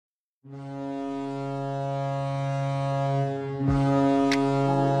Welcome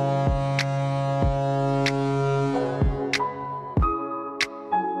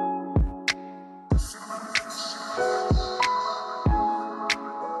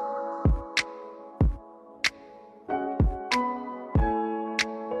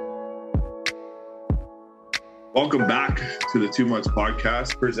back to the 2 Months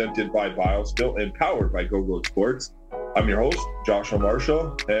Podcast, presented by BioSpill and powered by GoGo Sports. I'm your host, Joshua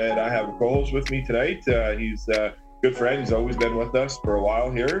Marshall, and I have a co-host with me tonight. He's a good friend. He's always been with us for a while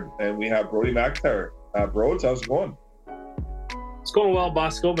here, and we have Brody McIntyre. Broads, how's it going? It's going well,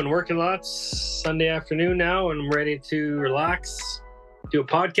 Bosco. Been working lots Sunday afternoon now, and I'm ready to relax, do a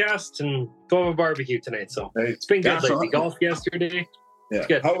podcast, and go have a barbecue tonight. So It's been good lately. Awesome. Golf yesterday.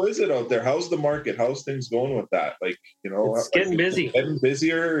 Yeah. How is it out there? How's the market? How's things going with that? It's getting busy. Getting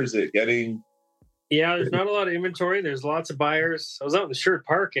busier? Is it getting... Yeah, there's not a lot of inventory. There's lots of buyers. I was out in the Sherwood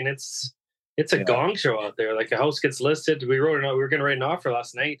Park, and it's a gong show out there. Like, a house gets listed. We were going to write an offer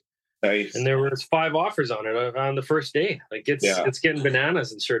last night. Nice. And there was 5 offers on it on the first day. Like, it's getting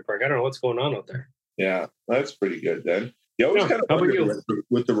bananas in Sherwood Park. I don't know what's going on out there. Yeah, that's pretty good then. You always kind of wonder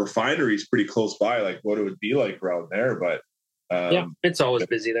with the refineries pretty close by, like what it would be like around there, but it's always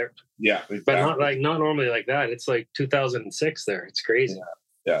busy there. Yeah, exactly. But not normally like that. It's like 2006 there. It's crazy.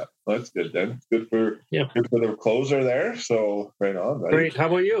 Yeah, well, that's good then. Good for the closer there. So right on. Right? Great. How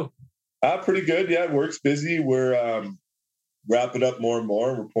about you? Pretty good. Yeah, work's busy. We're wrapping up more and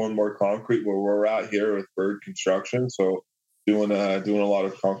more. We're pouring more concrete where we're at here with Bird Construction. So doing a lot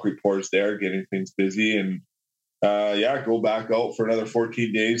of concrete pours there, getting things busy, and go back out for another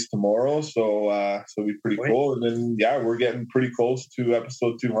 14 days tomorrow. So it'll be pretty cool. And then we're getting pretty close to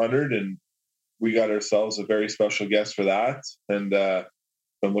episode 200, and we got ourselves a very special guest for that. And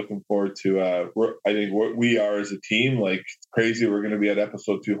I'm looking forward to. I think we are as a team, like, it's crazy. We're going to be at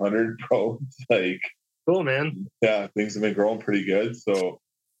episode 200, bro. Like, cool, man. Yeah, things have been growing pretty good. So,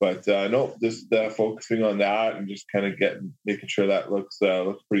 but just focusing on that and just kind of making sure that looks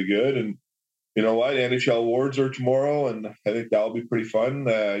pretty good. And you know what? NHL awards are tomorrow, and I think that'll be pretty fun.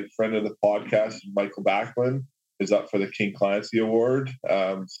 A friend of the podcast, Michael Backlund, is up for the King Clancy Award.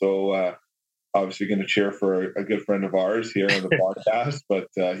 So obviously going to cheer for a good friend of ours here on the podcast, but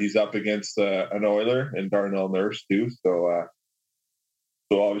he's up against an Oiler and Darnell Nurse too. So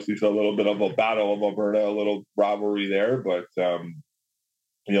obviously it's a little bit of a battle of Alberta, a little rivalry there, but so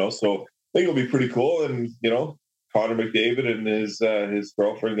I think it'll be pretty cool. And Connor McDavid and his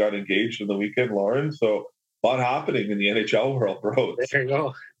girlfriend got engaged on the weekend, Lauren. So a lot happening in the NHL world, bro. There you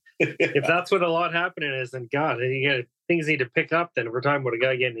go. If that's what a lot happening is, then God, things need to pick up. Then if we're talking about a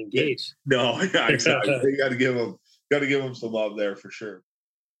guy getting engaged. No, yeah, exactly. You got to give him some love there for sure.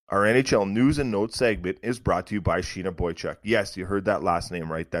 Our NHL news and notes segment is brought to you by Sheena Boychuk. Yes, you heard that last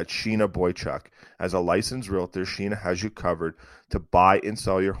name right. That's Sheena Boychuk. As a licensed realtor, Sheena has you covered to buy and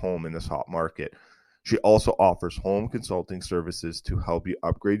sell your home in this hot market. She also offers home consulting services to help you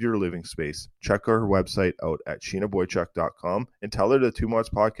upgrade your living space. Check her website out at sheenaboychuk.com and tell her the 2 Months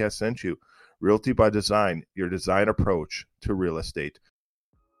Podcast sent you. Realty by Design, your design approach to real estate.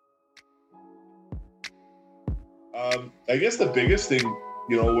 I guess the biggest thing,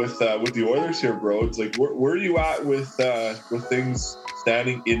 with the Oilers here, bro, it's like where are you at with things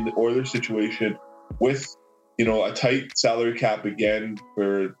standing in the Oilers situation with a tight salary cap again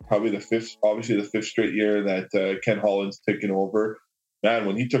for probably the fifth straight year that Ken Holland's taken over. Man,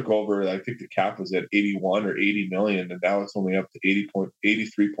 when he took over, I think the cap was at 81 or 80 million, and now it's only up to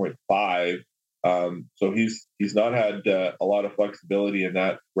 83.5. So he's not had a lot of flexibility in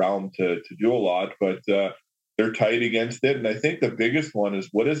that realm to do a lot, but they're tight against it. And I think the biggest one is,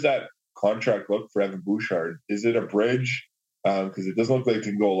 what does that contract look for Evan Bouchard? Is it a bridge? Because it doesn't look like it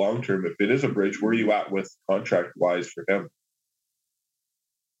can go long term. If it is a bridge, where are you at with contract wise for him?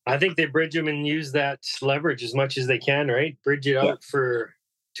 I think they bridge him and use that leverage as much as they can, right? Bridge it out for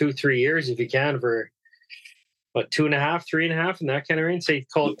 2-3 years if you can, for what, 2.5, 3.5 in that kind of range. Say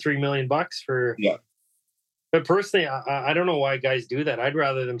call it $3 million for. Yeah. But personally, I don't know why guys do that. I'd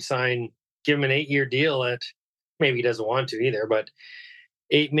rather them give him an 8-year deal at, maybe he doesn't want to either, but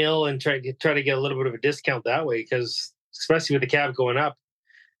 $8 million and try to get a little bit of a discount that way, because especially with the cap going up,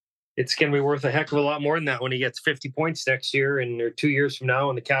 it's going to be worth a heck of a lot more than that when he gets 50 points next year or 2 years from now,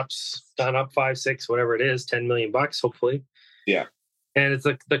 and the cap's done up 5, 6, whatever it is, $10 million, hopefully. Yeah. And it's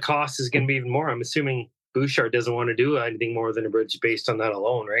the cost is going to be even more. I'm assuming Bouchard doesn't want to do anything more than a bridge based on that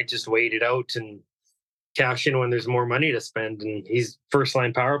alone, right? Just wait it out and cash in when there's more money to spend. And he's first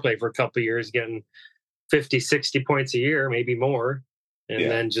line power play for a couple of years, getting 50, 60 points a year, maybe more. And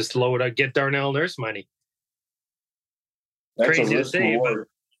then just load up, get Darnell Nurse money. That's crazy to say, but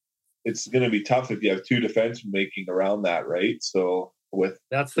it's going to be tough if you have two defensemen making around that, right? So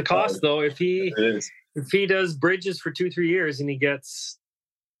that's the cost, though. If he does Bridges for 2-3 years and he gets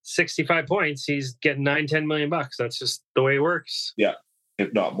 65 points, he's getting $9-10 million. That's just the way it works. Yeah,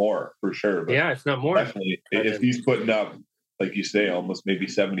 if not more, for sure. But yeah, if not more. Definitely, if he's putting up, like you say, almost maybe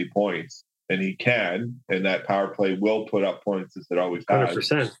 70 points, and he can, and that power play will put up points as it always has.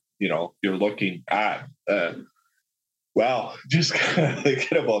 100%. You're looking at. Wow, just kind of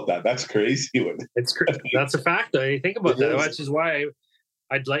thinking about that. That's crazy. That's a fact, though. You think about that, which is why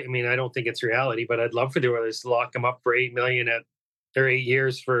I'd like. I mean, I don't think it's reality, but I'd love for the Oilers to lock him up for $8 million at their 8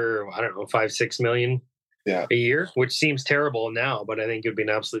 years for, I don't know, $5-6 million a year, which seems terrible now, but I think it'd be an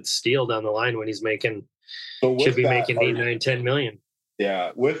absolute steal down the line when he's making. Should be making $8, $9, $10 million.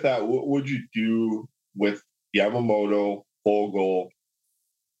 Yeah, with that, what would you do with Yamamoto, Foegele,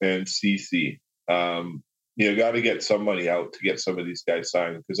 and CC? You got to get some money out to get some of these guys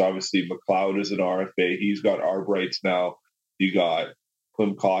signed, because obviously McLeod is an RFA. He's got ARB rights now. You got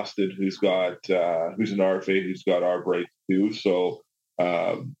Klim Kostin, who's an RFA, who's got ARB rights too. So,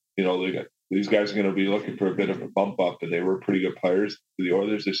 these guys are going to be looking for a bit of a bump up, and they were pretty good players for the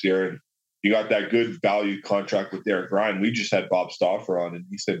Oilers this year. And you got that good value contract with Derek Ryan. We just had Bob Stauffer on, and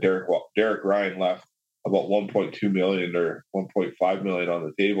he said Derek Ryan left about $1.2 million or $1.5 million on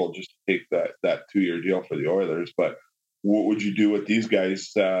the table just to take that 2-year deal for the Oilers. But what would you do with these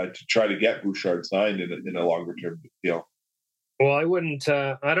guys to try to get Bouchard signed in a longer term deal? Well, I wouldn't.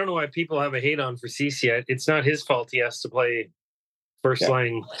 I don't know why people have a hate on for CC. It's not his fault he has to play first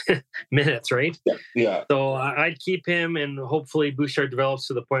line minutes, right? Yeah. So I'd keep him, and hopefully Bouchard develops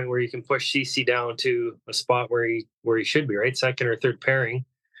to the point where you can push CC down to a spot where he should be, right? Second or third pairing.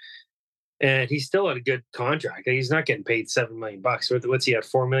 And he's still at a good contract. He's not getting paid $7 million. What's he at?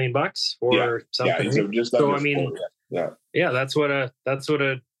 $4 million or something? Yeah, just so I mean, that's what a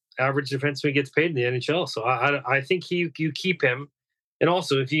average defenseman gets paid in the NHL. So I think you keep him, and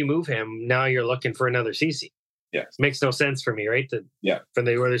also if you move him, now you're looking for another CC. Yeah, makes no sense for me, right? For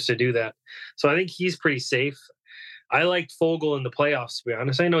the Oilers to do that. So I think he's pretty safe. I liked Foegele in the playoffs, to be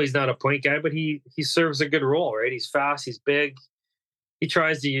honest. I know he's not a point guy, but he serves a good role, right? He's fast, he's big. He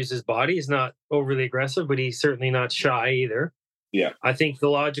tries to use his body. He's not overly aggressive, but he's certainly not shy either. Yeah. I think the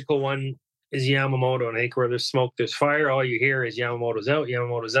logical one is Yamamoto. And I think where there's smoke, there's fire. All you hear is Yamamoto's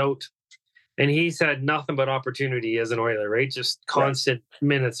out. And he's had nothing but opportunity as an Oiler, right? Just constant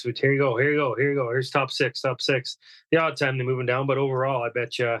minutes. Here you go. Here's top six. The odd time they're moving down, but overall, I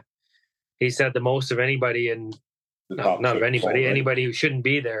bet you he's had the most of anybody, and not of anybody, anybody who shouldn't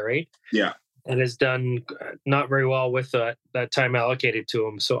be there, right? Yeah. And has done not very well with that time allocated to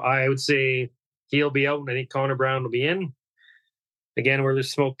him. So I would say he'll be out, and I think Connor Brown will be in. Again, where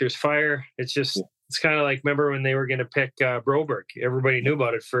there's smoke, there's fire. It's kind of like, remember when they were going to pick Broberg? Everybody knew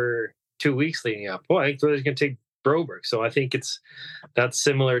about it for 2 weeks leading up. Well, I think they're going to take Broberg. So I think it's that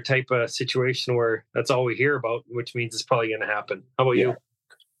similar type of situation where that's all we hear about, which means it's probably going to happen. How about you?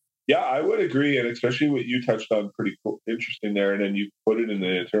 Yeah, I would agree, and especially what you touched on, pretty cool, interesting there. And then you put it in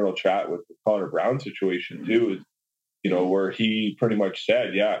the internal chat with the Connor Brown situation too, is where he pretty much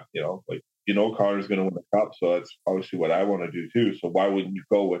said, Connor's going to win the cup, so that's obviously what I want to do too. So why wouldn't you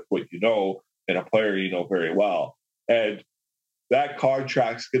go with what you know and a player you know very well? And that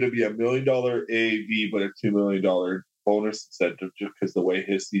contract's going to be $1 million AAV, but a $2 million bonus incentive, just because the way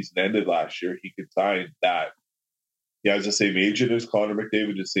his season ended last year, he could sign that. He has the same agent as Connor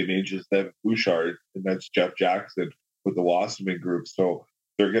McDavid, the same age as Devin Bouchard, and that's Jeff Jackson with the Wasserman Group. So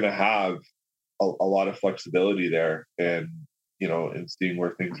they're going to have a lot of flexibility there, and seeing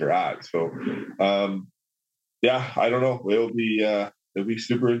where things are at. So, I don't know. It'll be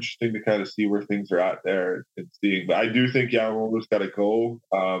super interesting to kind of see where things are at there and seeing. But I do think Yamamoto's got to go.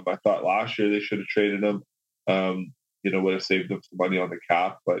 I thought last year they should have traded him. Would have saved them some money on the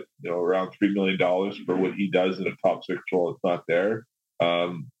cap, but around $3 million for what he does in a top six role, it's not there.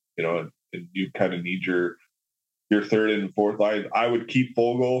 And you kind of need your third and fourth line. I would keep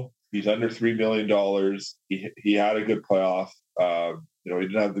Foegele. He's under $3 million. He had a good playoff. He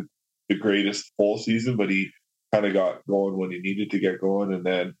didn't have the greatest full season, but he kind of got going when he needed to get going. And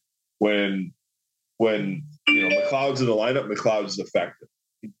then when McLeod's in the lineup, McLeod's effective.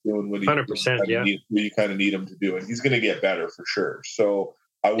 He's doing what 100%, you kind of need him to do, and he's going to get better for sure. So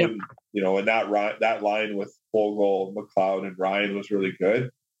I wouldn't, and that line with Foegele, McLeod, and Ryan was really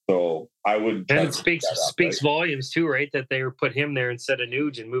good. So I wouldn't. And it speaks volumes too, right? That they put him there instead of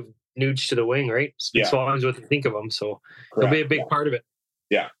Nuge and moved Nuge to the wing, right? Speaks volumes what they think of him. So He'll be a big part of it.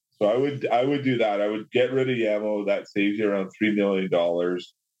 Yeah. So I would do that. I would get rid of Yamo. That saves you around $3 million.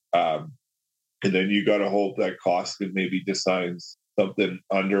 And then you got to hope that Koskinen maybe decides something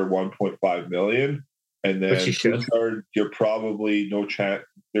under 1.5 million. And then Bouchard, you're probably no chance.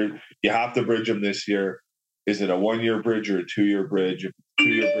 You have to bridge him this year. Is it a 1-year bridge or a 2-year bridge? If it's a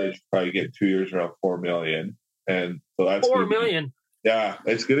 2-year bridge, you probably get 2 years around 4 million. And so that's $4 million. Yeah,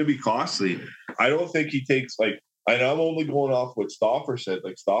 it's going to be costly. I don't think he takes and I'm only going off what Stauffer said.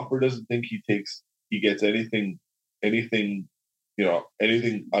 Like Stauffer doesn't think he gets anything, anything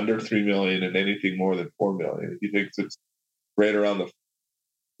under 3 million and anything more than 4 million. He thinks it's right around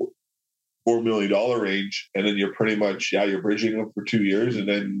the $4 million range, and then you're pretty much you're bridging them for 2 years, and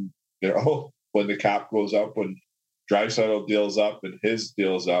then when the cap goes up, when Draisaitl deals up and his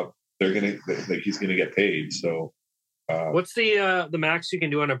deals up, he's gonna get paid. So what's the max you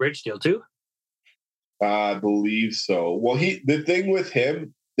can do on a bridge deal too? I believe so. Well, the thing with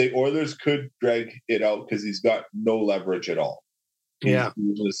him, the Oilers could drag it out because he's got no leverage at all. He's in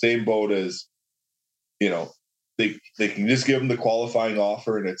the same boat as, they can just give him the qualifying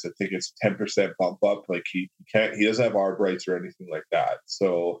offer, and I think it's 10% bump up. Like he doesn't have arb rights or anything like that.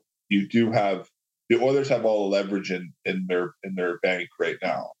 So you do have the Oilers have all the leverage in their bank right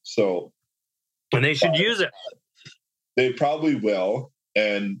now. So, and they should use it. They probably will,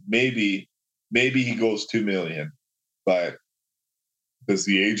 and maybe he goes 2 million, but does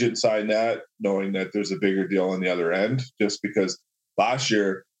the agent sign that, knowing that there's a bigger deal on the other end? Just because last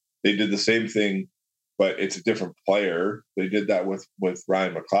year they did the same thing, but it's a different player. They did that with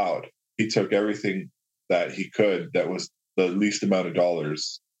Ryan McLeod. He took everything that he could that was the least amount of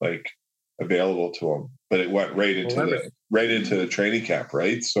dollars available to him, but it went right into the training camp,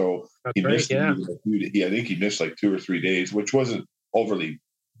 right? So he missed. I think he missed 2 or 3 days, which wasn't overly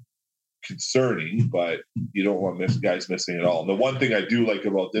concerning, but you don't want guys missing at all. And the one thing I do like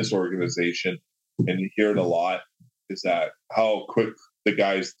about this organization, and you hear it a lot, is that how quick the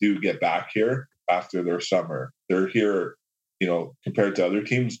guys do get back here after their summer. They're here, compared to other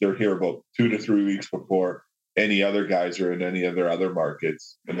teams, they're here about 2 to 3 weeks before any other guys are in any of their other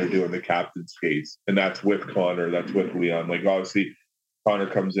markets, and they're doing the captain's skates. And that's with Connor, that's with Leon. Obviously Connor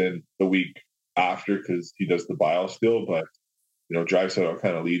comes in the week after because he does the biosteel, but Draisaitl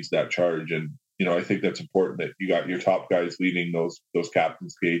kind of leads that charge. And, I think that's important that you got your top guys leading those captain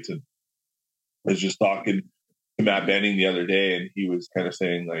skates. And I was just talking to Matt Benning the other day, and he was kind of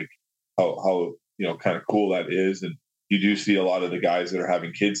saying how kind of cool that is. And you do see a lot of the guys that are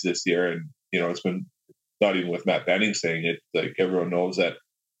having kids this year. And, it's been not even with Matt Benning saying it, everyone knows that,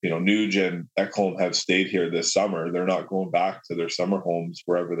 Nuge and Ekholm have stayed here this summer. They're not going back to their summer homes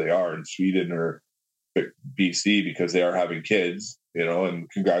wherever they are in Sweden or BC because they are having kids, and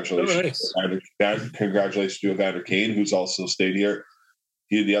congratulations to Evander Kane, who's also stayed here.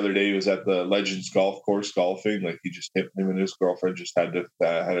 The other day he was at the Legends Golf Course golfing. Him and his girlfriend just had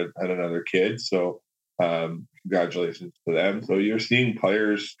another kid. So congratulations to them. So you're seeing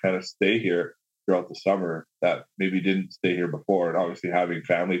players kind of stay here throughout the summer that maybe didn't stay here before, and obviously having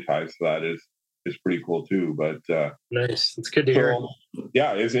family ties to that is pretty cool too. But nice, it's good to hear.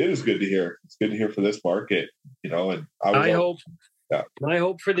 Yeah, it is good to hear. It's good to hear for this market, and my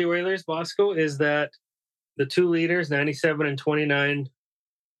hope for the Oilers, Bosco, is that the two leaders, 97 and 29,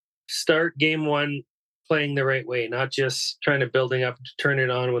 start game one playing the right way, not just trying to building up to turn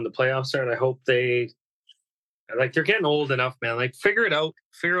it on when the playoffs start. I hope they're getting old enough, man. Figure out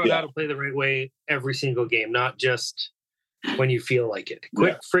how to play the right way every single game, not just when you feel like it.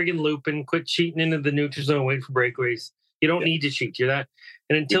 Quit friggin' looping, quit cheating into the neutral zone, wait for breakaways. You don't need to cheat. You're that.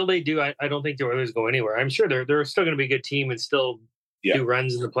 And until they do, I don't think the Oilers go anywhere. I'm sure they're still going to be a good team and still do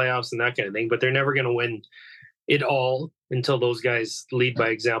runs in the playoffs and that kind of thing, but they're never going to win it all until those guys lead by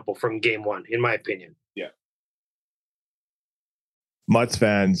example from game one, in my opinion. Yeah. Mutts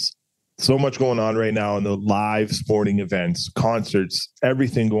fans, so much going on right now in the live sporting events, concerts,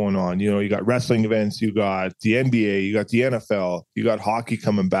 everything going on. You got wrestling events, you got the NBA, you got the NFL, you got hockey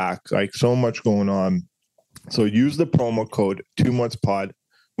coming back, so much going on. So use the promo code 2MonthsPod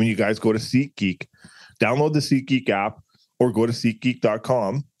when you guys go to SeatGeek. Download the SeatGeek app or go to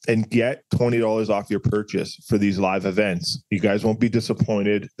SeatGeek.com and get $20 off your purchase for these live events. You guys won't be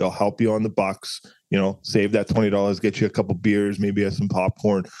disappointed. They'll help you on the bucks. Save that $20, get you a couple beers, maybe some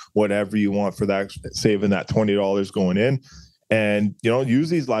popcorn, whatever you want for that, saving that $20 going in. And, use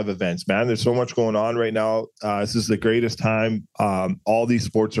these live events, man. There's so much going on right now. This is the greatest time. All these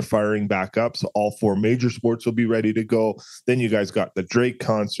sports are firing back up. So all 4 major sports will be ready to go. Then you guys got the Drake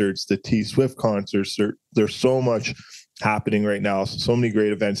concerts, the T Swift concerts. There's so much happening right now. So many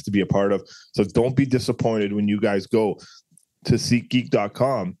great events to be a part of. So don't be disappointed when you guys go to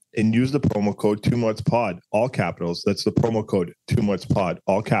SeatGeek.com and use the promo code 2MonthsPod, all capitals. That's the promo code 2MonthsPod,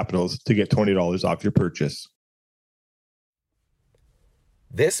 all capitals, to get $20 off your purchase.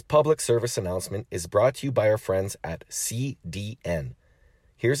 This public service announcement is brought to you by our friends at CDN.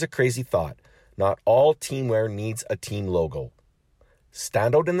 Here's a crazy thought. Not all teamwear needs a team logo.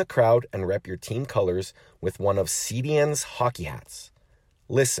 Stand out in the crowd and rep your team colors with one of CDN's hockey hats.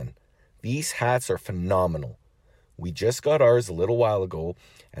 Listen, these hats are phenomenal. We just got ours a little while ago,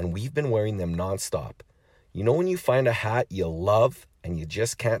 and we've been wearing them nonstop. You know when you find a hat you love and you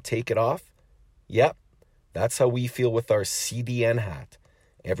just can't take it off? Yep, that's how we feel with our CDN hat.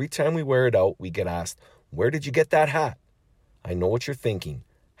 Every time we wear it out, we get asked, "Where did you get that hat?" I know what you're thinking.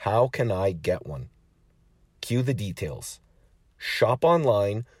 How can I get one? Cue the details. Shop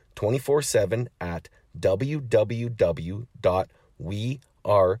online 24/7 at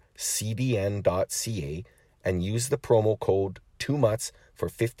www.wearecdn.ca and use the promo code 2mutts for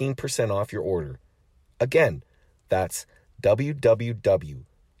 15% off your order. Again, that's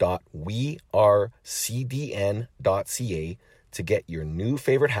www.wearecdn.ca to get your new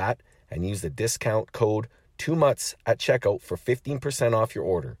favorite hat and use the discount code 2mutts at checkout for 15% off your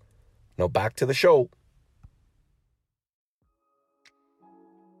order. Now back to the show.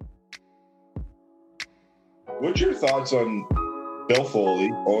 What's your thoughts on Bill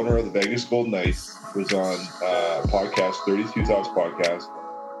Foley, owner of the Vegas Golden Knights, was on a podcast, 32 Thoughts podcast,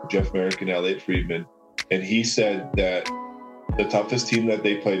 with Jeff Merrick and Elliot Friedman, and he said that the toughest team that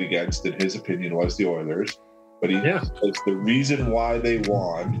they played against, in his opinion, was the Oilers. But it's the reason why they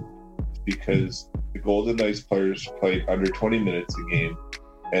won is because the Golden Knights players played under 20 minutes a game,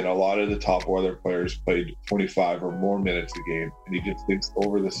 and a lot of the top Oiler players played 25 or more minutes a game. And he just thinks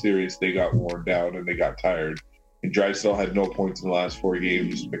over the series they got worn down and they got tired. And Drysdale had no points in the last 4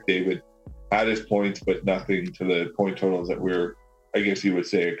 games. McDavid had his points, but nothing to the point totals that we're, I guess you would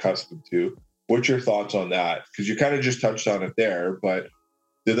say, accustomed to. What's your thoughts on that? Because you kind of just touched on it there, but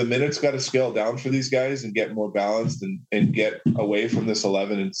do the minutes got to scale down for these guys and get more balanced and get away from this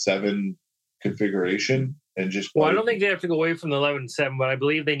 11-7 configuration and just play? Well, I don't think they have to go away from the 11-7, but I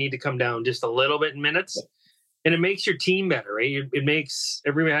believe they need to come down just a little bit in minutes, and it makes your team better, right? It makes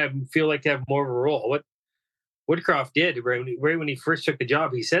everybody feel like they have more of a role. What Woodcroft did right when he first took the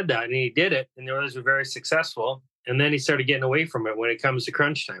job, he said that, and he did it, and the Oilers were very successful. And then he started getting away from it when it comes to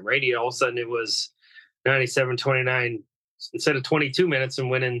crunch time, right? All of a sudden it was 97-29 instead of 22 minutes and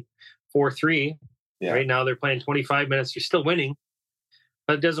winning 4-3. Yeah. Right now they're playing 25 minutes. You're still winning,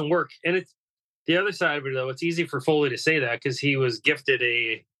 but it doesn't work. And it's the other side of it, though. It's easy for Foley to say that because he was gifted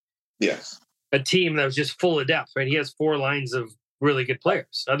a team that was just full of depth, right? He has 4 lines of really good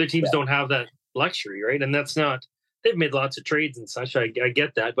players. Other teams don't have that luxury, right? And that's not, they've made lots of trades and such. I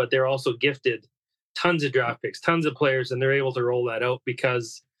get that, but they're also gifted tons of draft picks, tons of players, and they're able to roll that out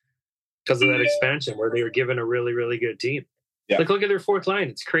because of that expansion where they were given a really, really good team. Yeah. Like, look at their 4th line.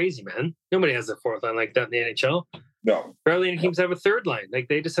 It's crazy, man. Nobody has a 4th line like that in the NHL. No. Barely any teams have a 3rd line. Like,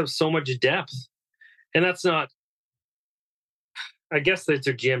 they just have so much depth. And that's not, I guess that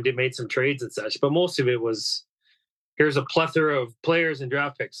their GM made some trades and such, but most of it was, here's a plethora of players and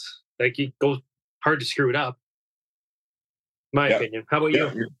draft picks. Like, you go hard to screw it up. My opinion. How about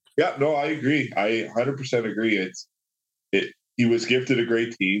you? Yeah, no, I agree. I 100% agree. He was gifted a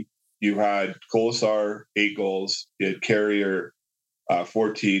great team. You had Colasar, 8 goals. You had Carrier,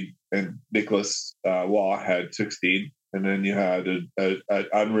 14, and Nicholas Waugh had 16. And then you had an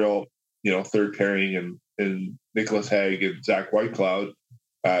unreal, third pairing in Nicholas Hague and Zach Whitecloud.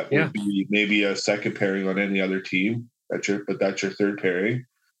 Would be maybe a second pairing on any other team. That's your third pairing.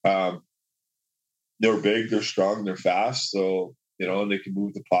 They're big, they're strong, they're fast. So, and they can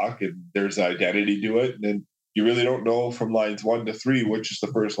move the puck, and there's identity to it. And then you really don't know from lines 1 to 3 which is the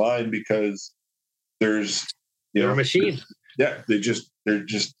first line because there's they're a machine. They're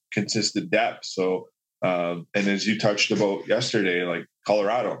just consistent depth. So and as you touched about yesterday, like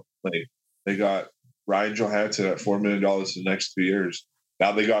Colorado, like they got Ryan Johansson at $4 million the next 2 years.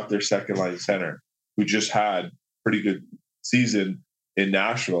 Now they got their second line center, who just had pretty good season in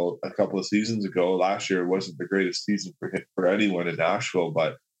Nashville a couple of seasons ago. Last year wasn't the greatest season for anyone in Nashville,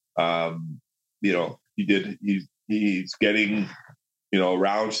 but he's getting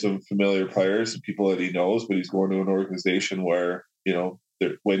around some familiar players and people that he knows, but he's going to an organization where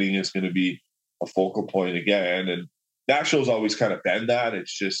their winning is going to be a focal point again. And Nashville's always kind of been that.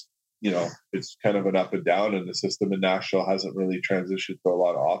 It's just it's kind of an up and down, and the system in Nashville hasn't really transitioned to a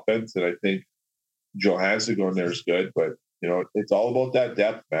lot of offense. And I think Johansson going there is good, but it's all about that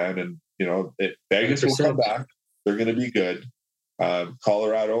depth, man. And Vegas 100%. Will come back. They're going to be good.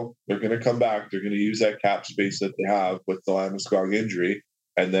 Colorado, they're going to come back. They're going to use that cap space that they have with the Landeskog injury.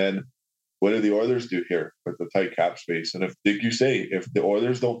 And then what do the Oilers do here with the tight cap space? And if the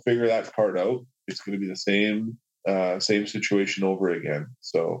Oilers don't figure that part out, it's going to be the same same situation over again.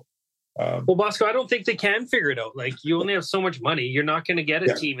 So, well, Bosco, I don't think they can figure it out. Like, you only have so much money. You're not going to get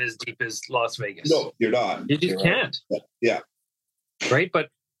a team as deep as Las Vegas. No, you're not. You just can't. Yeah. Right. But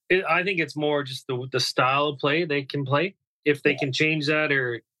I think it's more just the style of play they can play. If they can change that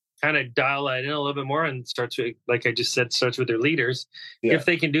or kind of dial that in a little bit more, and starts with, like I just said, starts with their leaders. Yeah. If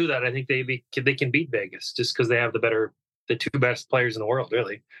they can do that, I think they can beat Vegas just because they have the two best players in the world,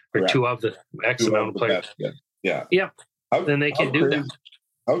 really, or two of the X amount of players. Yeah. Then they can do that.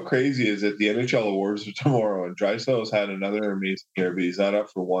 How crazy is it? The NHL awards are tomorrow, and Draisaitl has had another amazing year, but he's not up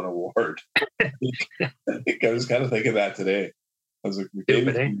for one award. I was kind of thinking that today. I was like,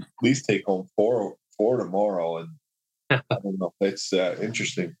 McDavid can at least take home four tomorrow, and I don't know. It's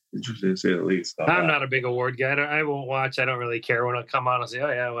interesting to say the least. I'm not a big award guy. I won't watch. I don't really care when I come on. I'll say,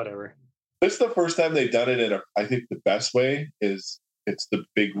 oh yeah, whatever. This is the first time they've done it I think the best way is it's the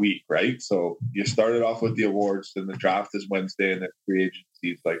big week, right? So you started off with the awards, then the draft is Wednesday, and then free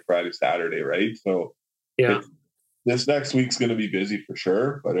agency is like Friday, Saturday, right? So yeah, this next week's going to be busy for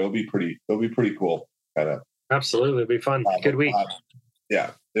sure, but it'll be pretty cool, kind of. Absolutely, it'll be fun. Good week.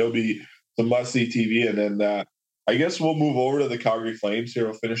 Yeah, it'll be some must-see TV, and then I guess we'll move over to the Calgary Flames here.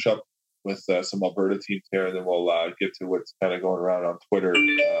 We'll finish up with some Alberta teams here, and then we'll get to what's kind of going around on Twitter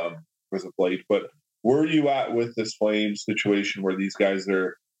with of late. But where are you at with this Flames situation where these guys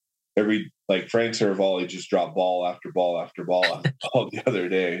are Frank Saravalli just dropped ball after ball after ball after ball the other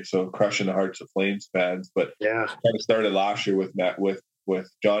day, so crushing the hearts of Flames fans. But yeah, kind of started last year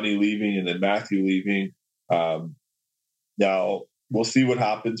with Johnny leaving and then Matthew leaving. Now we'll see what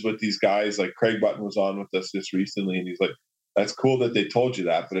happens with these guys. Like Craig Button was on with us just recently, and he's like, "That's cool that they told you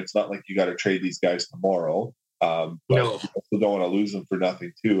that, but it's not like you got to trade these guys tomorrow." But no, you still don't want to lose them for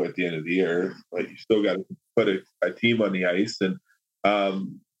nothing too at the end of the year. Like you still got to put a team on the ice. And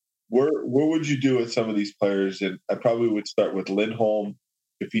where would you do with some of these players? And I probably would start with Lindholm.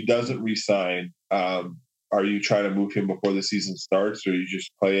 If he doesn't re-sign, are you trying to move him before the season starts, or you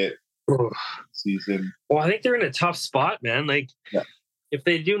just play it season? Well, I think they're in a tough spot, man. Like if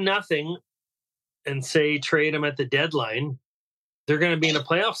they do nothing and say trade him at the deadline, they're going to be in a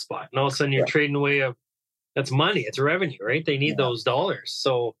playoff spot, and all of a sudden you're trading away that's money. It's revenue, right? They need those dollars.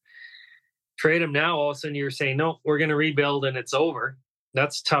 So trade them now. All of a sudden you're saying, no, we're going to rebuild and it's over.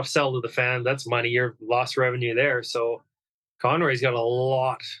 That's a tough sell to the fan. That's money. You're lost revenue there. So Conroy's got a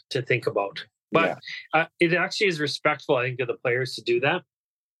lot to think about. But it actually is respectful, I think, of the players to do that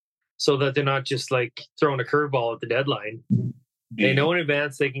so that they're not just like throwing a curveball at the deadline. They know in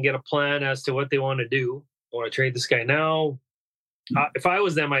advance they can get a plan as to what they want to do. I want to trade this guy now. If I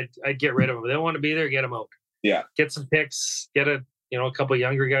was them, I'd get rid of him. If they don't want to be there, get him out. Yeah. Get some picks, get a couple of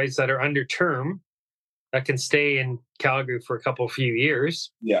younger guys that are under term that can stay in Calgary for a few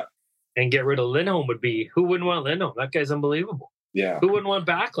years. Yeah. And get rid of Lindholm who wouldn't want Lindholm? That guy's unbelievable. Yeah. Who wouldn't want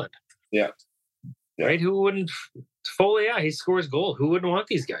Backlund? Yeah. Right? Who wouldn't Foley? Yeah, he scores goals. Who wouldn't want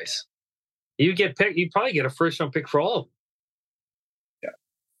these guys? You probably get a first round pick for all of them.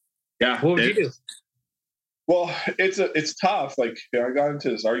 Yeah. What would you do? Well, it's tough. Like I got into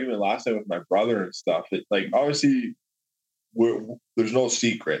this argument last night with my brother and stuff. Obviously, there's no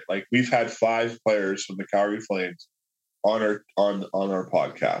secret. Like we've had 5 players from the Calgary Flames on our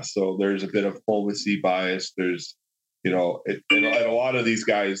podcast, so there's a bit of diplomacy bias. There's and a lot of these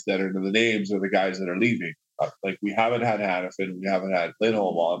guys that are the names are the guys that are leaving. Like we haven't had Hanifin, we haven't had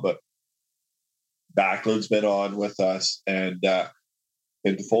Lindholm on, but Backlund's been on with us, and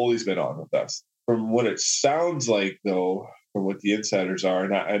Foley's been on with us. From what it sounds like, though, from what the insiders are,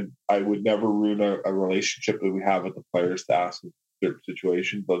 and I would never ruin a relationship that we have with the players to ask their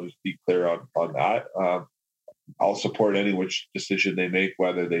situations. I'll just be clear on that. I'll support any which decision they make,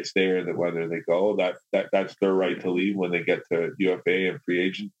 whether they stay or whether they go. That's their right to leave when they get to UFA and free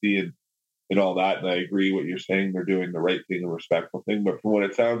agency and all that. And I agree what you're saying. They're doing the right thing, a respectful thing. But from what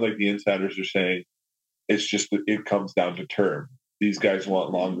it sounds like the insiders are saying, it's just that it comes down to term. These guys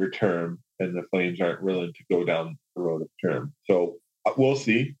want longer term, and the Flames aren't willing to go down the road of term. So we'll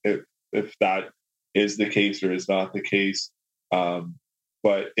see if that is the case or is not the case.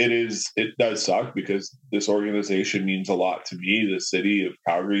 But it does suck because this organization means a lot to me. The city of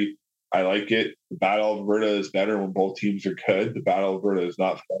Calgary, I like it. The Battle of Alberta is better when both teams are good. The Battle of Alberta is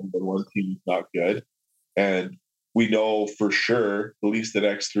not fun when one team is not good. And we know for sure, at least the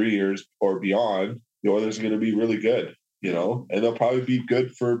next 3 years or beyond, the Oilers are going to be really good. And they'll probably be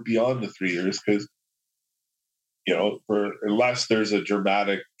good for beyond the 3 years because, unless there's a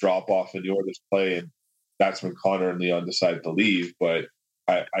dramatic drop off in the Oilers play, and that's when Connor and Leon decide to leave. But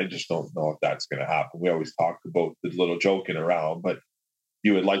I just don't know if that's going to happen. We always talk about the little joking around, but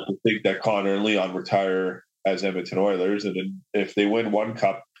you would like to think that Connor and Leon retire as Edmonton Oilers. And then if they win one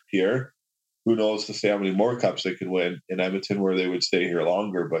cup here, who knows to say how many more cups they can win in Edmonton where they would stay here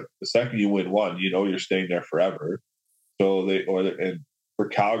longer. But the second you win one, you're staying there forever. So and for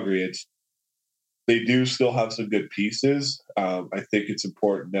Calgary, they do still have some good pieces. I think it's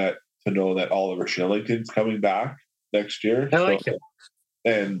important to know that Oliver Shillington's coming back next year. I like it.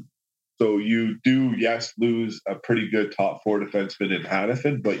 And so you do, yes, lose a pretty good top four defenseman in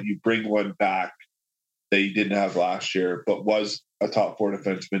Hannafin, but you bring one back that you didn't have last year, but was a top four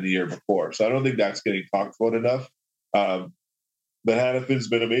defenseman the year before. So I don't think that's getting talked about enough. But Hannafin's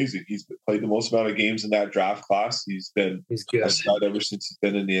been amazing. He's played the most amount of games in that draft class. He's good ever since he's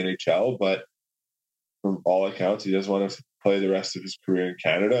been in the NHL. But from all accounts, he doesn't want to play the rest of his career in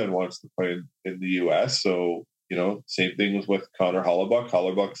Canada and wants to play in the U.S. So, same thing was with Connor Hellebuyck.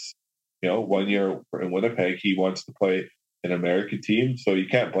 Hellebuck's, 1 year in Winnipeg, he wants to play an American team. So you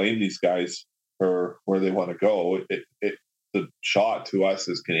can't blame these guys for where they want to go. It's a shot to us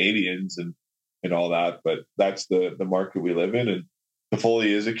as Canadians and all that, but that's the market we live in. And Toffoli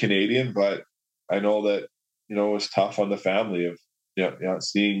is a Canadian, but I know that, it's tough on the family of,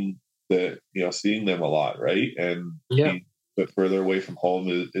 seeing them a lot. Right. And being a bit further away from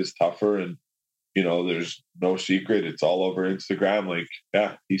home is tougher. And, there's no secret. It's all over Instagram. Like,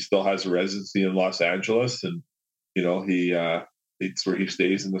 he still has a residency in Los Angeles, and, it's where he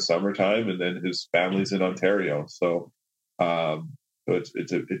stays in the summertime, and then his family's in Ontario. So,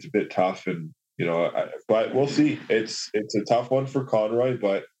 it's a bit tough, and, but we'll see. It's a tough one for Conroy,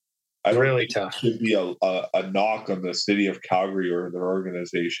 but I don't think it should be a knock on the city of Calgary or their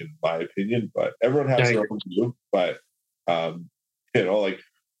organization, in my opinion. But everyone has their own view. But like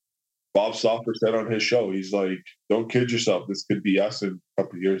Bob Stauffer said on his show, he's like, "Don't kid yourself. This could be us in a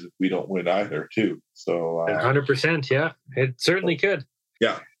couple of years if we don't win either, too." So 100%, yeah, it certainly could.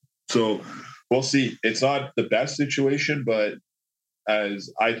 Yeah. So we'll see. It's not the best situation, but as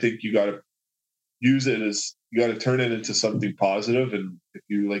I think you got to use it as you got to turn it into something positive. And if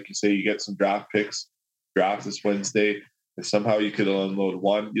you, like you say, you get some draft picks, draft this Wednesday, if somehow you could unload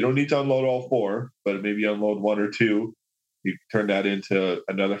one, you don't need to unload all four, but maybe unload one or two. You turn that into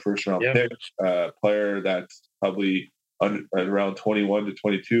another first round pick, player that's probably around 21 to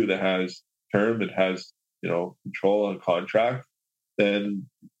 22 that has term and has, control on contract, then,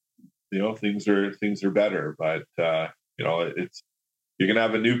 things are better. But, you're going to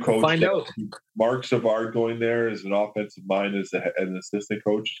have a new coach. Find out. Mark Savard going there as an offensive mind as an assistant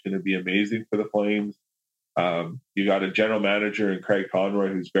coach is going to be amazing for the Flames. You got a general manager in Craig Conroy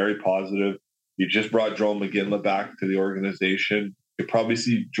who's very positive. You just brought Jerome McGinley back to the organization. You'll probably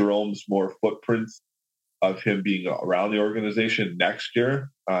see Jerome's more footprints of him being around the organization next year.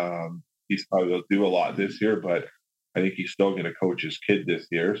 He's probably going to do a lot this year, but I think he's still going to coach his kid this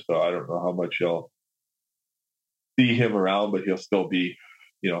year. So I don't know how much you'll see him around, but he'll still be,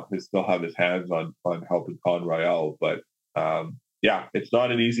 he'll still have his hands on helping Conroy out. But it's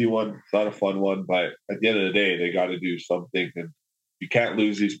not an easy one. It's not a fun one, but at the end of the day, they got to do something, and you can't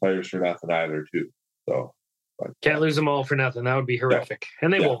lose these players for nothing either, too. So can't lose them all for nothing. That would be horrific,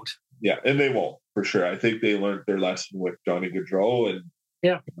 and they won't. Yeah, and they won't for sure. I think they learned their lesson with Johnny Gaudreau, and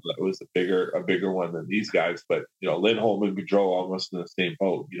that was a bigger one than these guys. But Lindholm and Gaudreau almost in the same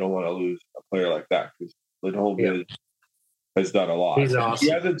boat. You don't want to lose a player like that because Lindholm has done a lot. He's awesome.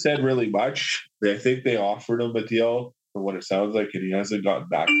 He hasn't said really much. I think they offered him a deal for what it sounds like, and he hasn't gotten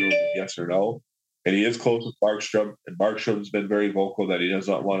back to him yes or no. And he is close with Markstrom, and Markstrom's been very vocal that he does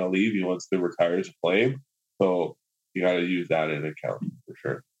not want to leave. He wants to retire as a Flame. So you got to use that in account for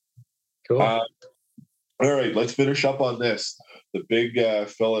sure. Cool. All right, let's finish up on this. The big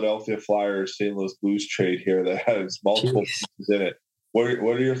Philadelphia Flyers St. Louis Blues trade here that has multiple pieces in it. What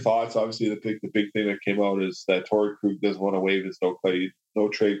are your thoughts? Obviously, the big thing that came out is that Torey Krug doesn't want to waive his no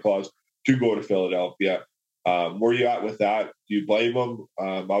trade clause to go to Philadelphia. Where are you at with that? Do you blame them?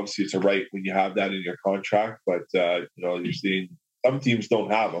 Obviously, it's a right when you have that in your contract, but you're seeing some teams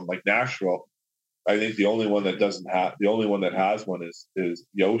don't have them, like Nashville. I think the only one that has one is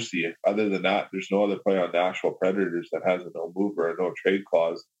Yossi. Other than that, there's no other player on Nashville Predators that has a no move or a no trade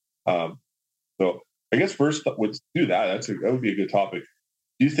clause. So I guess first, let's do that. That would be a good topic.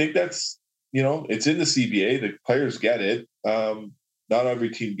 Do you think that's it's in the CBA? The players get it. Not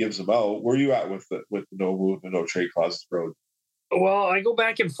every team gives them out. Where are you at with the no move and no trade clauses, bro? Well, I go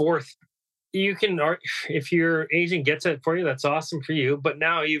back and forth. You can, if your agent gets it for you, that's awesome for you. But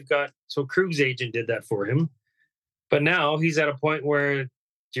now Krug's agent did that for him. But now he's at a point where, do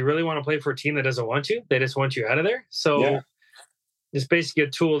you really want to play for a team that doesn't want you? They just want you out of there. So it's basically a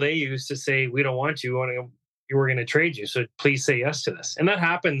tool they use to say, we don't want you. We're going to trade you. So please say yes to this. And that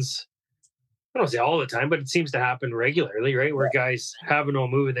happens I don't say all the time, but it seems to happen regularly, right? Where guys have no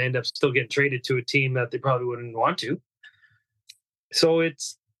move and they end up still getting traded to a team that they probably wouldn't want to. So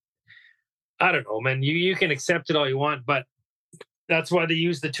I don't know, man. You can accept it all you want, but that's why they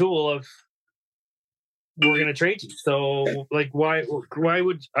use the tool of we're going to trade you. So, like, why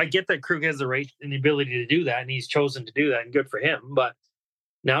would I get that Krug has the right and the ability to do that, and he's chosen to do that, and good for him. But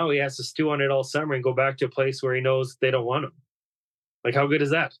now he has to stew on it all summer and go back to a place where he knows they don't want him. Like, how good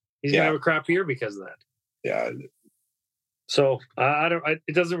is that? He's gonna have a crap year because of that. Yeah. So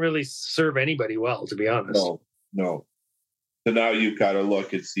it doesn't really serve anybody well, to be honest. No. So now you've got to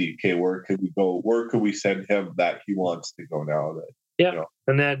look and see, okay, where could we go? Where could we send him that he wants to go now? That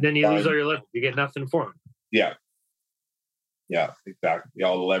and then you lose all your leverage. You get nothing for him. Yeah, exactly.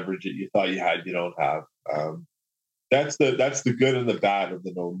 All the leverage that you thought you had, you don't have. That's the good and the bad of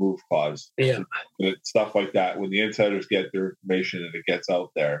the no move clause. Yeah, stuff like that. When the insiders get their information and it gets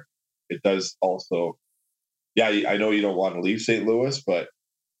out there, it does also. Yeah, I know you don't want to leave St. Louis, but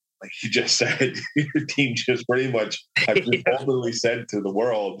like you just said, your team just pretty much has openly said to the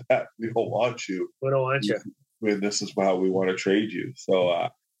world that we don't want you. We don't want you. When this is how we want to trade you. So I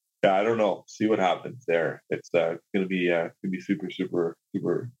don't know. See what happens there. It's going to be super, super,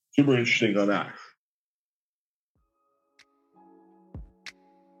 super, super interesting on that.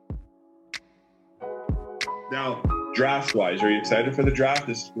 Now, draft-wise, are you excited for the draft?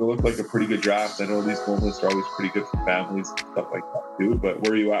 This is going to look like a pretty good draft. I know these moments are always pretty good for families and stuff like that too. But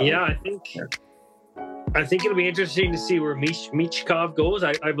where are you at? Yeah, I think it'll be interesting to see where Michkov goes.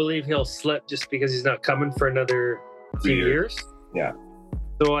 I believe he'll slip just because he's not coming for another few years. Yeah.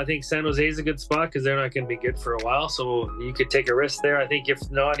 So I think San Jose is a good spot because they're not going to be good for a while. So you could take a risk there. I think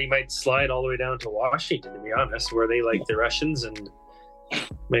if not, he might slide all the way down to Washington, to be honest, where they like the Russians and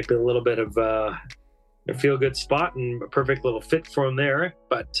might be a little bit of a feel-good spot and a perfect little fit for him there.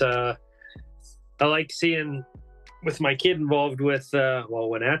 But I like seeing, with my kid involved with,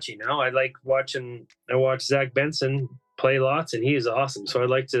 Wenatchee now, I watch Zach Benson play lots, and he is awesome. So I'd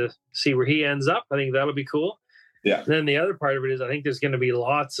like to see where he ends up. I think that'll be cool. Yeah. And then the other part of it is I think there's going to be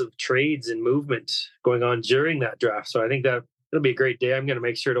lots of trades and movement going on during that draft. So I think that it'll be a great day. I'm going to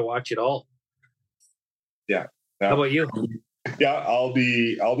make sure to watch it all. Yeah. How about you? Yeah, I'll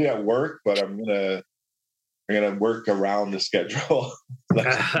be at work, but I'm gonna work around the schedule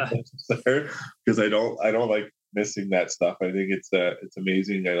because I don't like missing that stuff. I think it's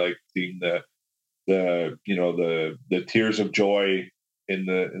amazing. I like seeing the tears of joy in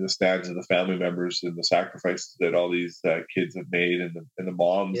the stands of the family members and the sacrifices that all these kids have made, and the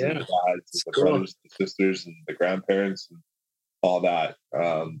moms and the dads and the brothers and the sisters and the grandparents and all that.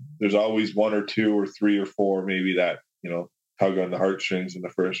 There's always one or two or three or four maybe that tug on the heartstrings in the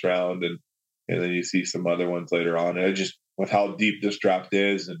first round, and then you see some other ones later on. And just with how deep this draft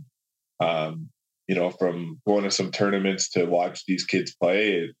is, and from going to some tournaments to watch these kids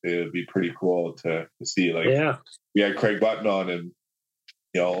play, it would be pretty cool to see. We had Craig Button on, and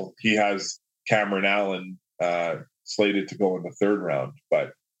he has Cameron Allen slated to go in the third round.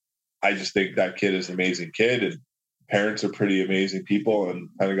 But I just think that kid is an amazing kid, and parents are pretty amazing people, and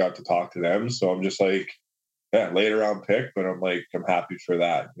kind of got to talk to them. So I'm just like, later round pick, but I'm happy for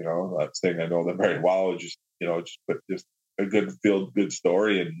that. Not saying I know them very well, just a good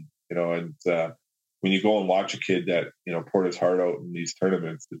story, and when you go and watch a kid that poured his heart out in these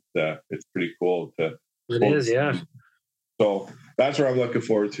tournaments, it's pretty cool to. It is, yeah. So that's what I'm looking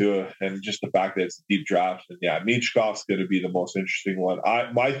forward to, and just the fact that it's a deep draft. And Michkov's going to be the most interesting one.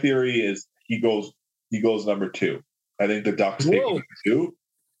 My theory is he goes number 2. I think the Ducks take number 2.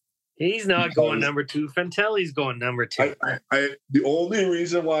 He's not going number 2. Fantelli's going number 2. The only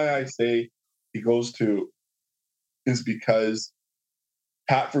reason why I say he goes 2 is because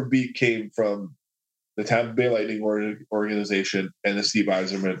Pat Verbeek came from the Tampa Bay Lightning organization and the Steve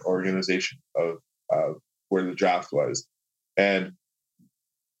Yzerman organization of where the draft was. And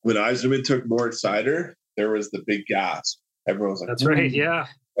when Yzerman took Moritz Seider, there was the big gasp. Everyone was like, "That's right, yeah."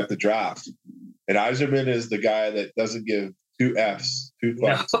 At the draft, and Yzerman is the guy that doesn't give 2 Fs, 2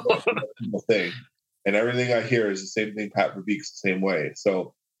 fucks, thing. And everything I hear is the same thing. Pat Verbeek's the same way.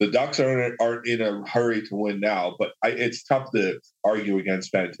 So the Ducks aren't in a hurry to win now, but it's tough to argue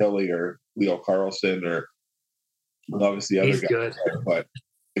against Fantilli or Leo Carlson or obviously other guys. Good. But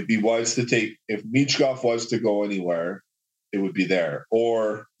if Michkov was to go anywhere, it would be there.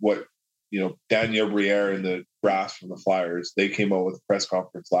 Or what Daniel Briere and the brass from the Flyers, they came out with a press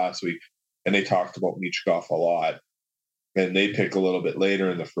conference last week and they talked about Michkov a lot. And they pick a little bit later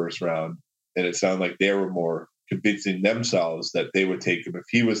in the first round. And it sounded like they were more convincing themselves that they would take him. If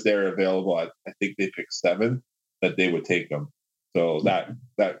he was there available, I think they picked 7, that they would take him. So that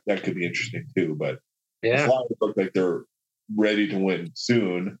could be interesting too. But Yeah. the Flyers look like they're ready to win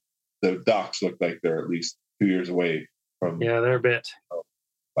soon. The Ducks look like they're at least 2 years away from. Yeah, they're a bit.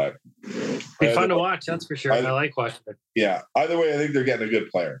 But Be fun to watch, that's for sure. I like watching it. Yeah. Either way, I think they're getting a good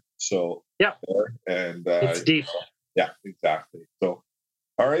player. So yeah, and it's deep. Yeah, exactly. So,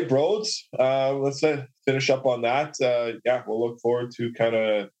 all right, Broads. Let's finish up on that. Yeah, we'll look forward to kind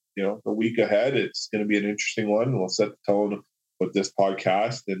of the week ahead. It's going to be an interesting one. We'll set the tone with this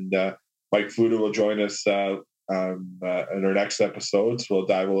podcast, and Mike Fuda will join us in our next episode. So we'll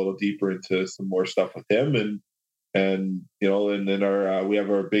dive a little deeper into some more stuff with him, and then our we have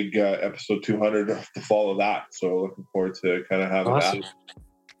our big episode 200 to follow that. So looking forward to kind of having awesome.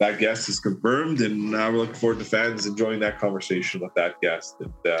 That guest is confirmed, and we're looking forward to fans enjoying that conversation with that guest.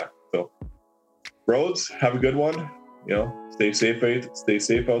 And so, Broads, have a good one. Stay safe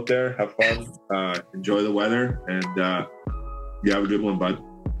out there. Have fun. Enjoy the weather, and you have a good one, bud.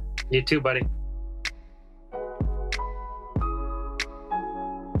 You too, buddy.